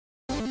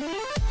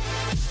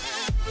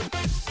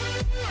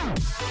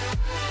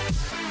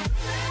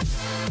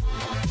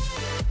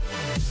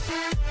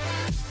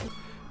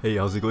Hey,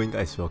 how's it going,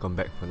 guys? Welcome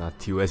back for another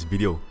TOS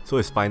video. So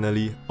it's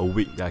finally a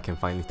week that I can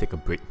finally take a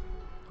break,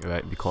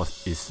 right?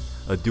 Because it's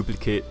a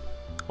duplicate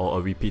or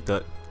a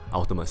repeated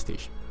ultimate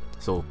stage.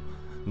 So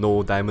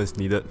no diamonds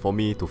needed for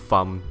me to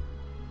farm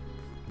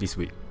this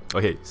week.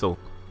 Okay, so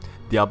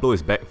Diablo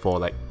is back for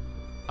like,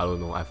 I don't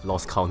know, I've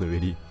lost count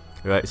already,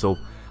 right? So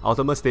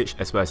ultimate stage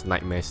as well as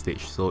nightmare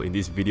stage. So in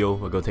this video,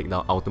 we're gonna take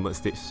down ultimate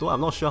stage. So I'm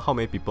not sure how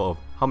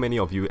many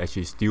of you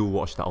actually still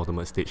watch the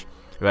ultimate stage,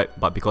 right?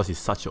 But because it's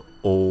such an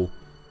old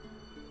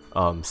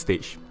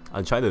stage,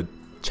 I'm trying to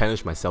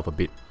challenge myself a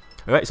bit.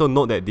 Alright, so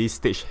note that this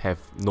stage have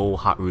no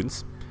hard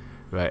runes,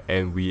 right?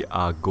 And we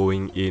are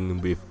going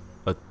in with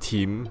a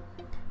team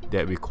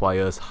that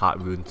requires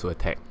hard rune to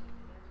attack.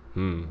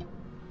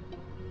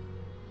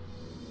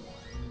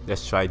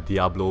 Let's try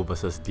Diablo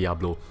versus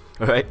Diablo.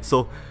 Alright,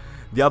 so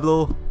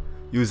Diablo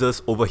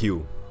uses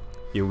overheal,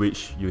 in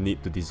which you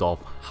need to dissolve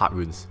hard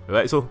runes.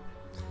 Alright, so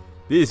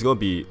this is gonna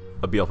be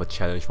a bit of a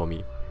challenge for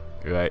me.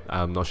 Right,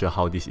 I'm not sure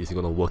how this is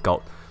gonna work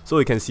out. So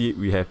you can see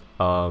we have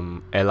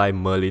ally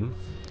Merlin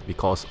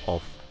because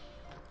of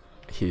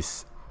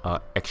his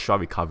extra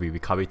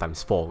recovery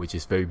times 4, which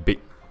is very big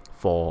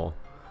for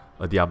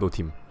a Diablo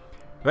team.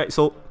 Right,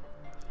 so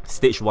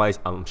stage wise,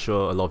 I'm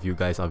sure a lot of you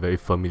guys are very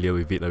familiar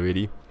with it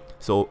already.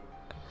 So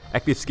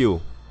active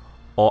skill,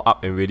 all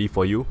up and ready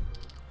for you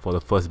for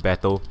the first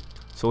battle.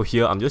 So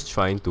here I'm just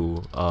trying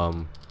to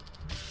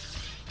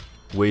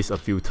waste a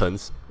few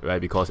turns,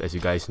 right? Because as you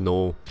guys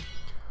know,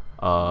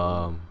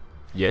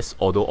 yes,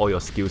 although all your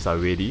skills are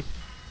ready,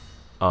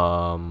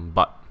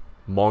 but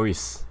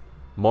Morris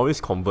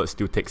convert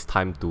still takes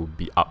time to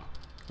be up,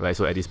 right?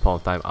 So at this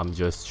point of time, I'm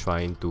just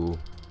trying to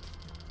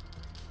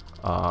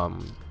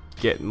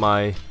get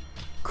my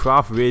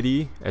craft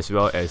ready as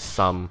well as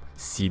some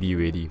CD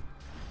ready,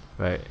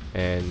 right?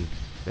 And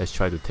let's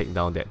try to take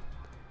down that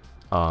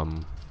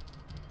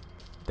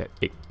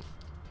egg,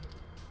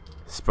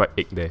 sprite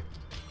egg there.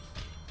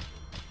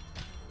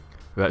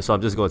 Right, so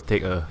I'm just going to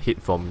take a hit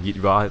from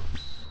Yidra.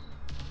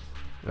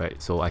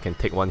 Right, so I can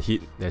take one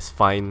hit, that's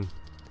fine.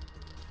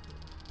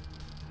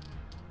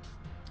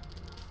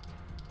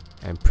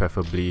 And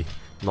preferably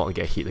not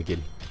get hit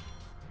again.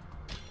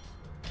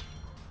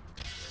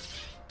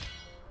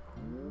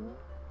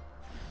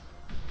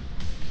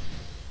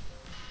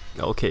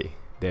 Okay,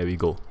 there we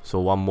go. So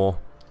one more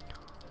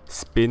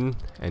spin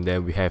and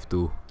then we have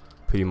to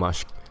pretty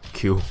much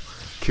kill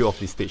off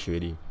this stage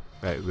already.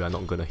 Right, we are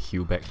not gonna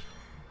heal back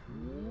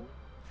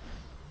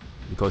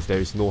because there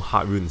is no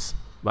hard runes.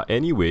 But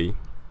anyway,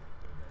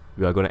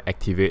 we are going to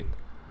activate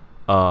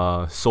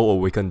Soul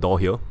Awaken Door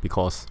here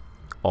because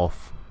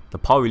of the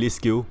power release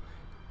skill,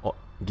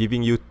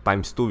 giving you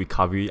 ×2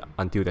 recovery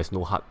until there's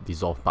no hard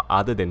dissolve. But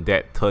other than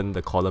that, turn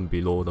the column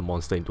below the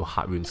monster into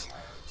hard runes,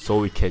 so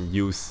we can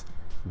use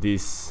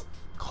this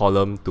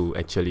column to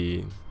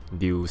actually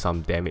deal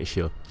some damage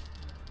here,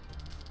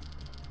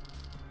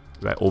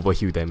 right?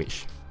 Overheal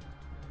damage.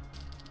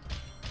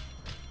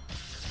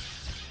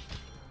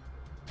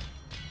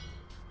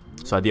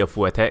 So I did a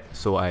full attack,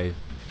 so I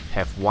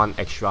have one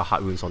extra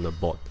hard runes on the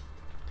board.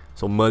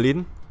 So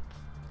Merlin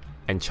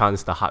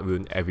enchants the hard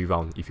rune every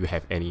round if you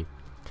have any.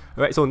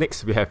 Alright, so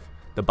next we have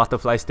the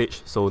butterfly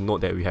stage. So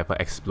note that we have an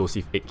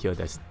explosive egg here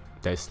that's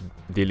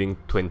dealing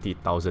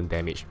 20,000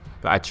 damage.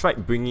 But I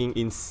tried bringing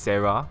in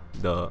Sarah,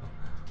 the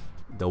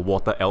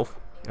water elf.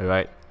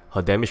 Alright,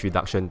 her damage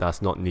reduction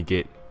does not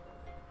negate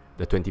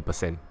the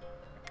 20%,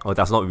 or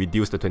does not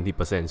reduce the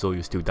 20%, so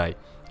you still die.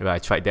 Alright, I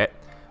tried that.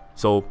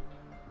 So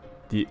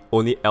the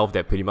only elf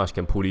that pretty much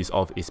can pull this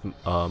off is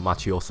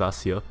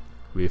Machiosas here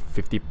with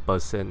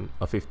 50,000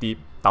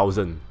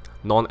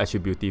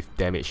 non-attributive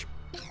damage.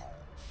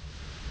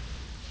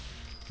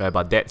 Right,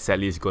 but that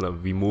sadly is gonna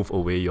remove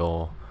away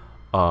your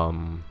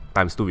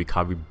 ×2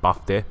 recovery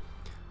buff there.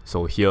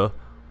 So here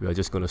we are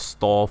just gonna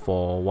store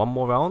for one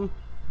more round,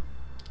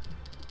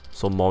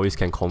 so Morris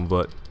can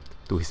convert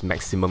to his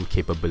maximum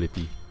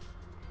capability.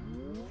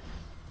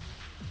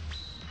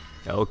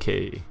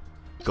 Okay,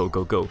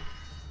 go.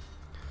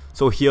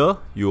 So here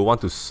you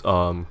want to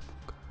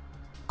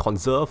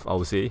conserve, I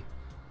would say,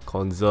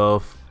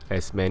 conserve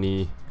as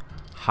many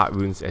hard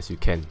runes as you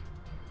can.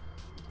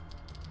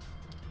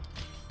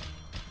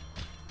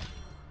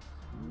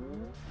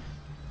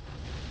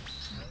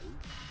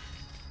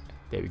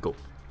 There we go.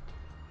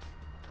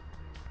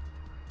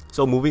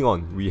 So moving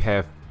on, we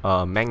have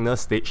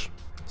Magnus stage.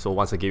 So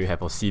once again we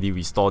have our CD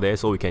restore there,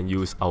 so we can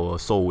use our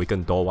Soul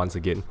Awaken Door once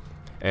again,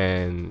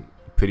 and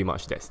pretty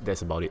much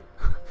that's about it.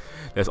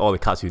 That's all the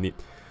cards you need.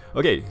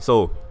 Okay,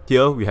 so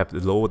here we have the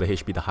lower the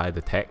HP, the higher the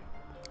attack.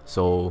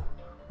 So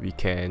we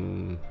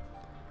can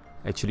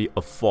actually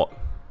afford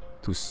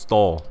to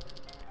store.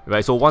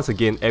 Right, so once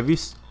again, every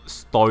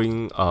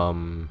storing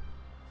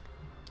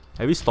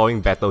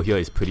battle here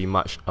is pretty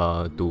much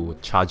to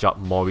charge up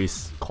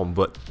Morris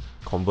convert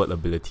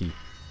ability.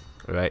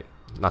 Right,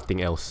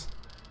 nothing else.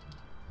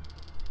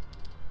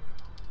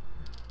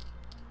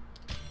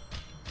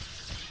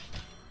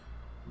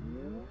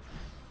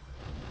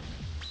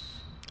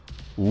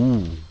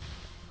 Ooh.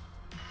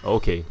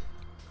 Okay.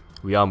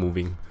 We are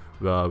moving.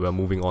 We are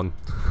moving on.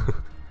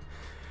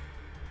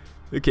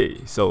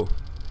 Okay, so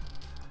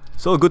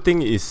a good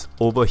thing is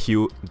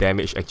overheal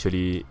damage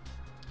actually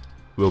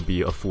will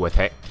be a full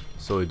attack.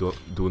 So you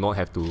do not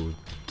have to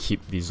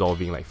keep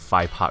dissolving like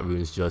 5 heart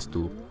runes just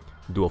to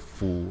do a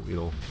full, you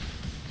know.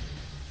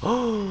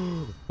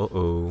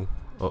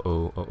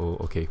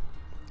 Okay.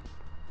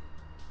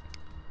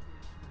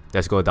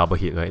 Let's go double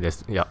hit, right?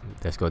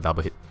 Let's go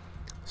double hit.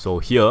 So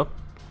here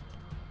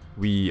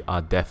we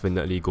are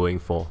definitely going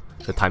for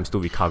the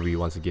 ×2 recovery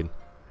once again.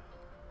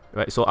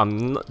 Right, so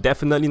I'm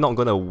definitely not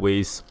gonna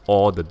waste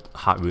all the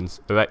heart runes.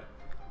 Alright.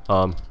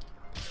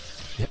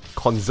 Yeah,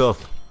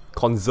 conserve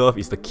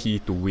is the key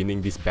to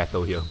winning this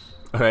battle here.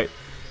 Alright.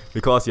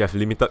 Because you have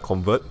limited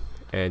convert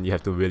and you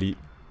have to really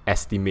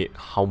estimate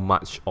how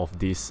much of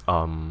these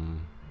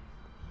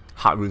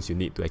heart runes you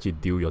need to actually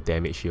deal your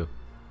damage here.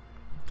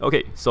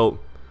 Okay, so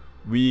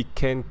we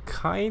can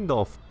kind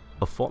of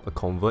afford a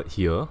convert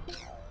here.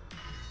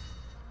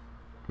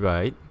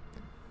 Right.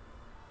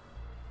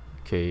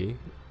 Okay.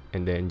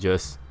 And then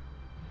just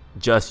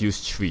use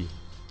 3.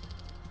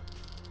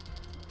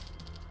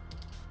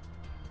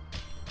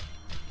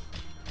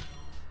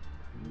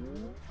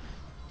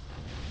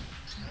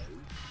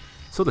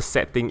 So the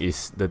sad thing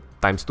is the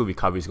 ×2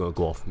 recovery is gonna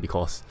go off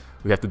because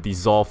we have to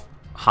dissolve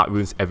heart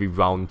runes every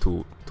round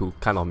to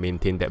kind of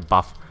maintain that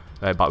buff,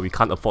 right? But we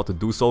can't afford to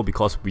do so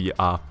because we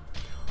are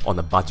on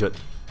a budget,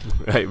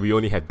 right? We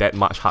only have that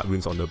much heart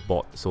runes on the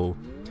board, so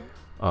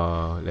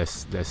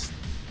let's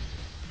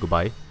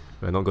goodbye.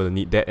 We're not gonna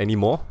need that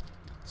anymore.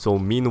 So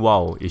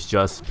meanwhile, it's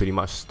just pretty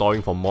much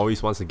storing for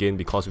Maurice once again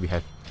because we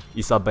have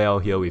Isabelle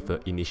here with the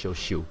initial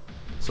shield.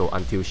 So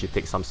until she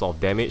takes some sort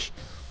of damage,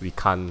 we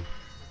can't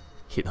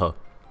hit her.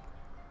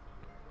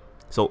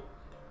 So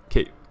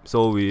okay,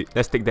 so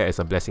let's take that as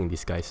a blessing in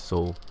disguise.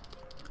 So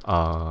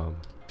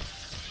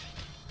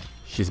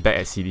she's back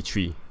at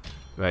CD3,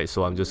 right?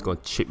 So I'm just gonna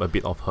chip a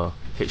bit of her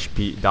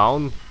HP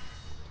down.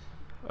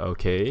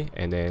 Okay,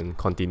 and then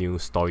continue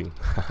storing.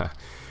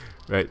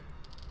 Right.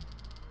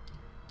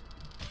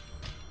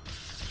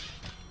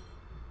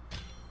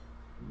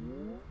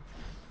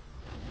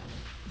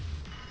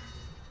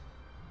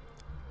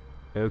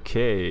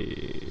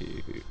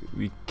 Okay,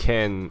 we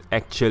can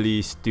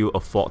actually still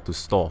afford to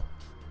store.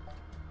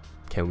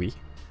 Can we?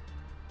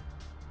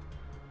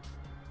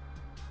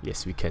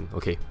 Yes, we can.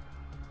 Okay.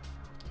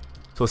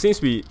 So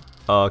since we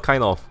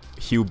kind of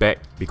heal back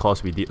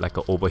because we did like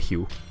an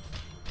overheal,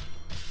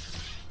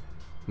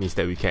 means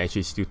that we can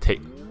actually still take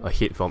a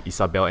hit from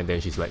Isabelle and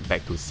then she's like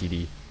back to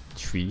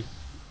CD3.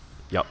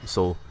 Yup,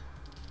 so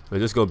we're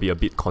just gonna be a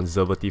bit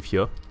conservative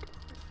here.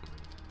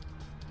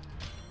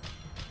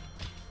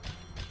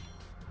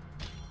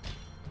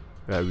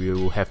 Right, we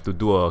will have to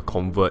do a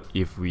convert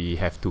if we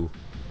have to.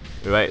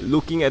 Right,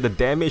 looking at the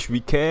damage, we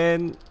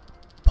can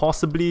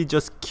possibly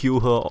just kill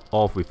her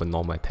off with a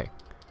normal attack.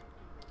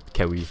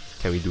 Can we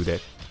do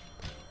that?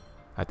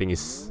 I think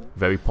it's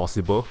very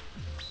possible.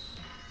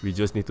 We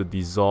just need to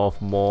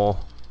dissolve more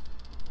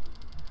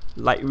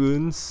light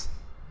runes.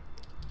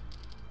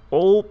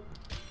 Oh,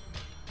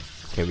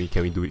 can we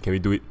do it? Can we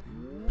do it?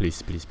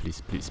 Please.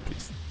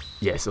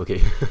 Yes,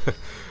 okay.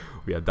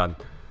 We are done.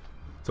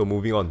 So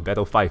moving on,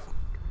 Battle 5.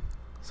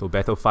 So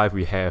Battle 5,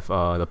 we have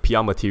the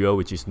PR material,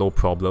 which is no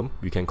problem.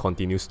 We can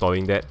continue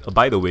storing that.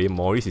 By the way,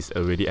 Maurice is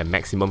already at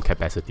maximum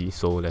capacity,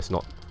 so let's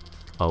not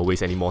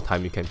waste any more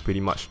time. We can pretty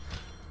much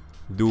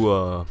do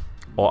a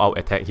all-out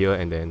attack here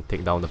and then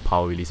take down the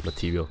power release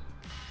material.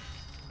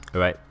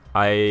 Alright,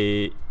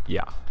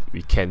 yeah,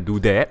 we can do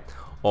that,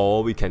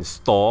 or we can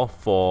store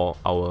for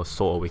our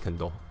Soul Awakened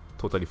door.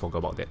 Totally forgot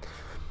about that.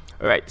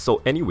 Alright,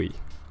 so anyway,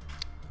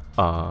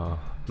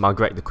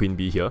 Margaret the Queen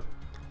Bee here.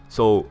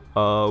 So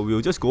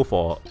we'll just go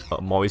for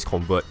a Maurice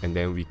convert and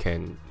then we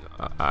can,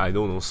 I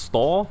don't know,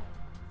 store.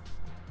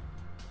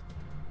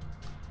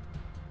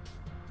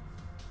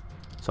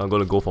 So I'm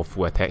gonna go for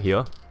full attack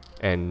here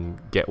and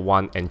get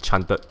one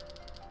enchanted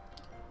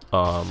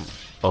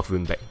Earth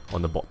Rune back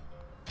on the board.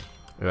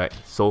 Alright,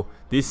 so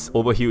this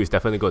overheal is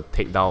definitely gonna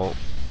take down.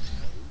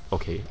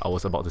 Okay, I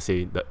was about to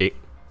say the egg,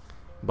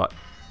 but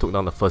took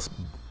down the first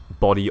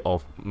body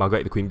of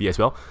Margaret the Queen Bee as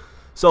well.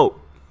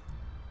 So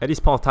at this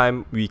point of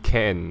time, we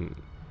can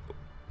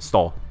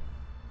store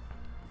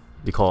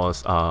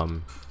because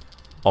of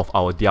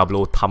our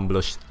Diablo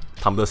Tumbler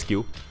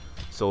skill.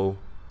 So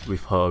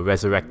with her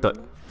resurrected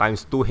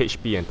 ×2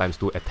 HP and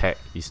 ×2 attack,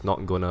 is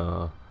not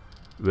gonna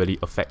really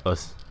affect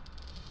us.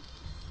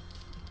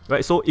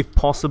 Right, so if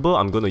possible,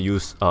 I'm gonna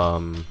use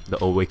the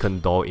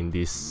Awakened Door in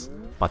this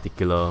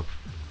particular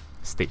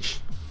stage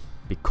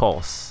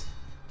because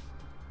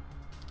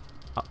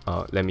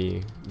let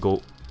me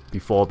go.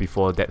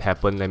 Before that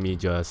happened, let me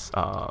just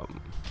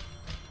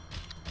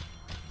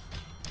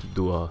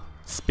do a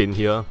spin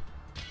here.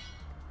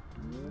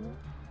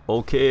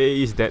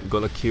 Okay, is that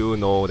gonna kill?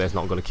 No, that's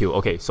not gonna kill.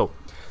 Okay, so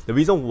the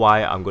reason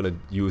why I'm gonna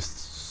use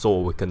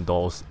Soul Awakened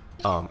Door's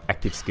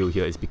active skill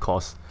here is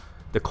because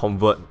the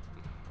convert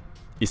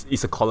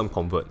is a column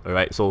convert,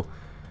 alright? So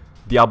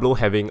Diablo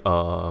having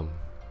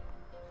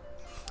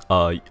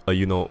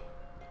you know,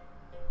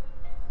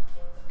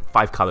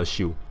 5 color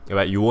shield,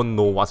 right? You won't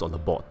know what's on the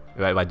board,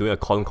 right? By doing a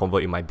column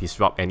convert, it might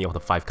disrupt any of the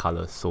 5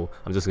 colors. So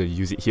I'm just gonna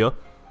use it here,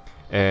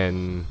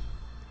 and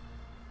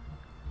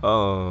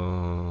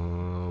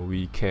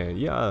we can,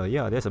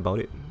 yeah, that's about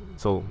it.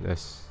 So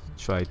let's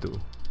try to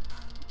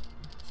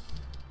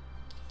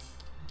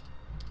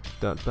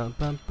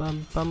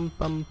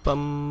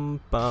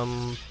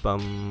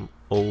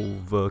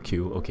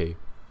overkill. Okay,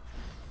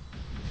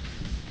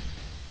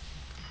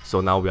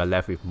 so now we are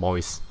left with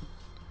Moist.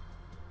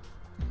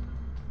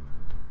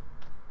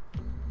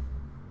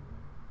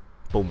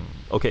 Boom.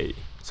 Okay,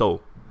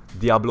 so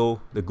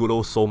Diablo, the good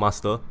old Soul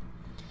Master.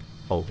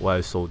 Oh, why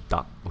is it so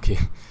dark? Okay,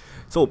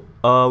 so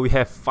we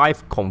have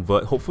 5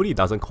 convert. Hopefully it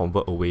doesn't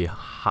convert away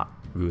hard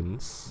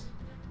runes.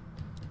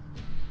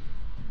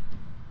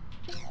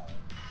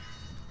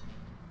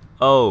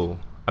 Oh,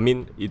 I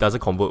mean, it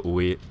doesn't convert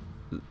away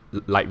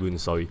light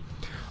runes, sorry.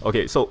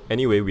 Okay, so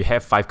anyway, we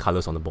have 5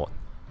 colors on the board.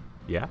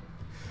 Yeah.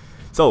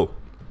 So,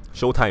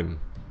 showtime.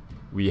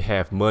 We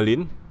have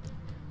Merlin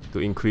to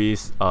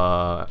increase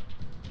the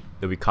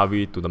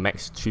recovery to the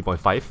max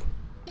 3.5.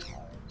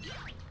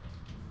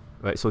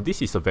 Right, so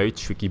this is a very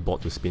tricky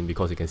board to spin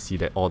because you can see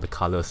that all the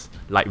colors,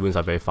 light runes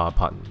are very far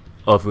apart,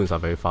 earth runes are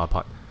very far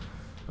apart.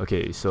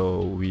 Okay,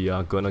 so we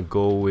are gonna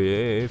go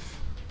with...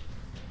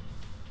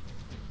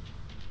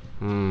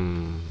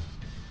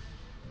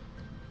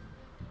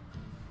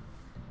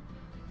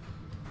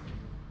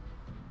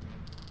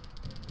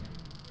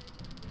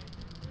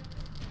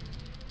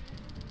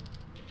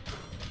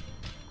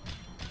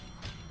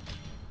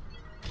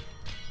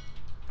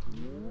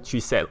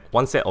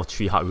 one set of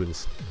 3 hard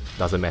runes.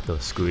 Doesn't matter,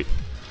 screw it.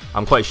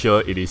 I'm quite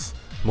sure it is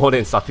more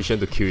than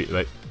sufficient to kill it,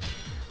 right?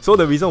 So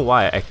the reason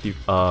why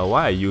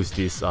I use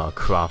this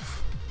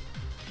craft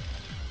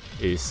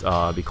is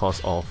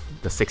because of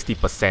the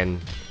 60%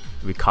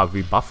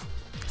 recovery buff.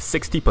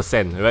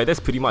 60%, right? That's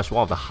pretty much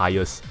one of the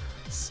highest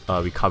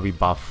recovery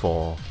buff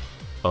for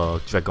a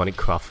Dragonic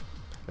craft,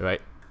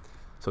 right?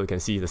 So you can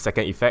see the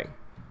second effect,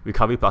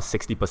 recovery plus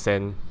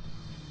 60%,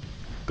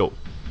 go.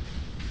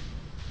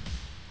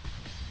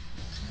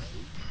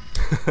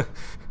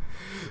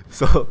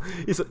 So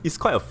it's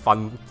quite a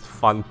fun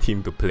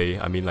team to play.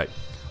 I mean, like,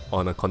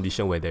 on a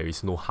condition where there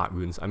is no hard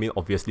runes. I mean,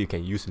 obviously you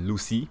can use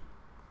Lucy,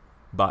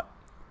 but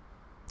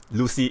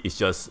Lucy is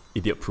just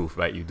idiot proof,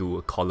 right? You do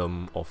a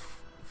column of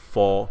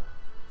 4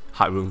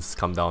 hard runes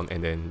come down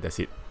and then that's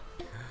it.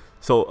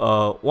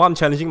 So what I'm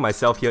challenging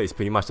myself here is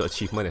pretty much the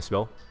achievement as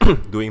well.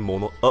 Doing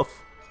mono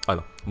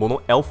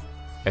elf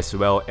as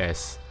well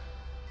as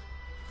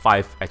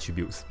 5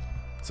 attributes.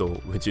 So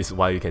which is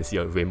why you can see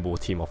a rainbow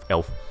team of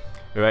elf.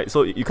 Alright,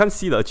 so you can't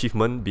see the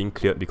achievement being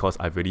cleared because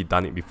I've already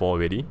done it before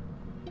already.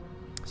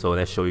 So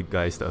let's show you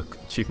guys the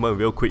achievement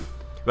real quick.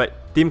 Right,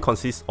 team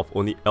consists of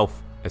only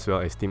elf as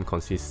well as team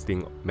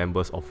consisting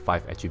members of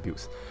 5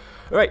 attributes.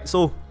 Alright,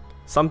 so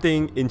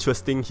something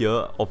interesting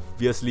here.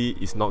 Obviously,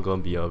 it's not going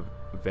to be a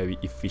very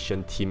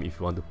efficient team if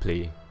you want to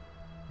play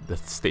the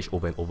stage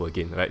over and over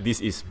again, right?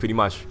 This is pretty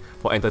much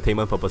for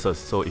entertainment purposes.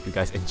 So if you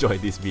guys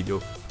enjoyed this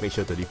video, make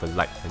sure to leave a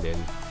like, and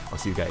then I'll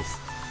see you guys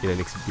in the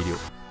next video.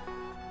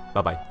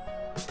 Bye bye.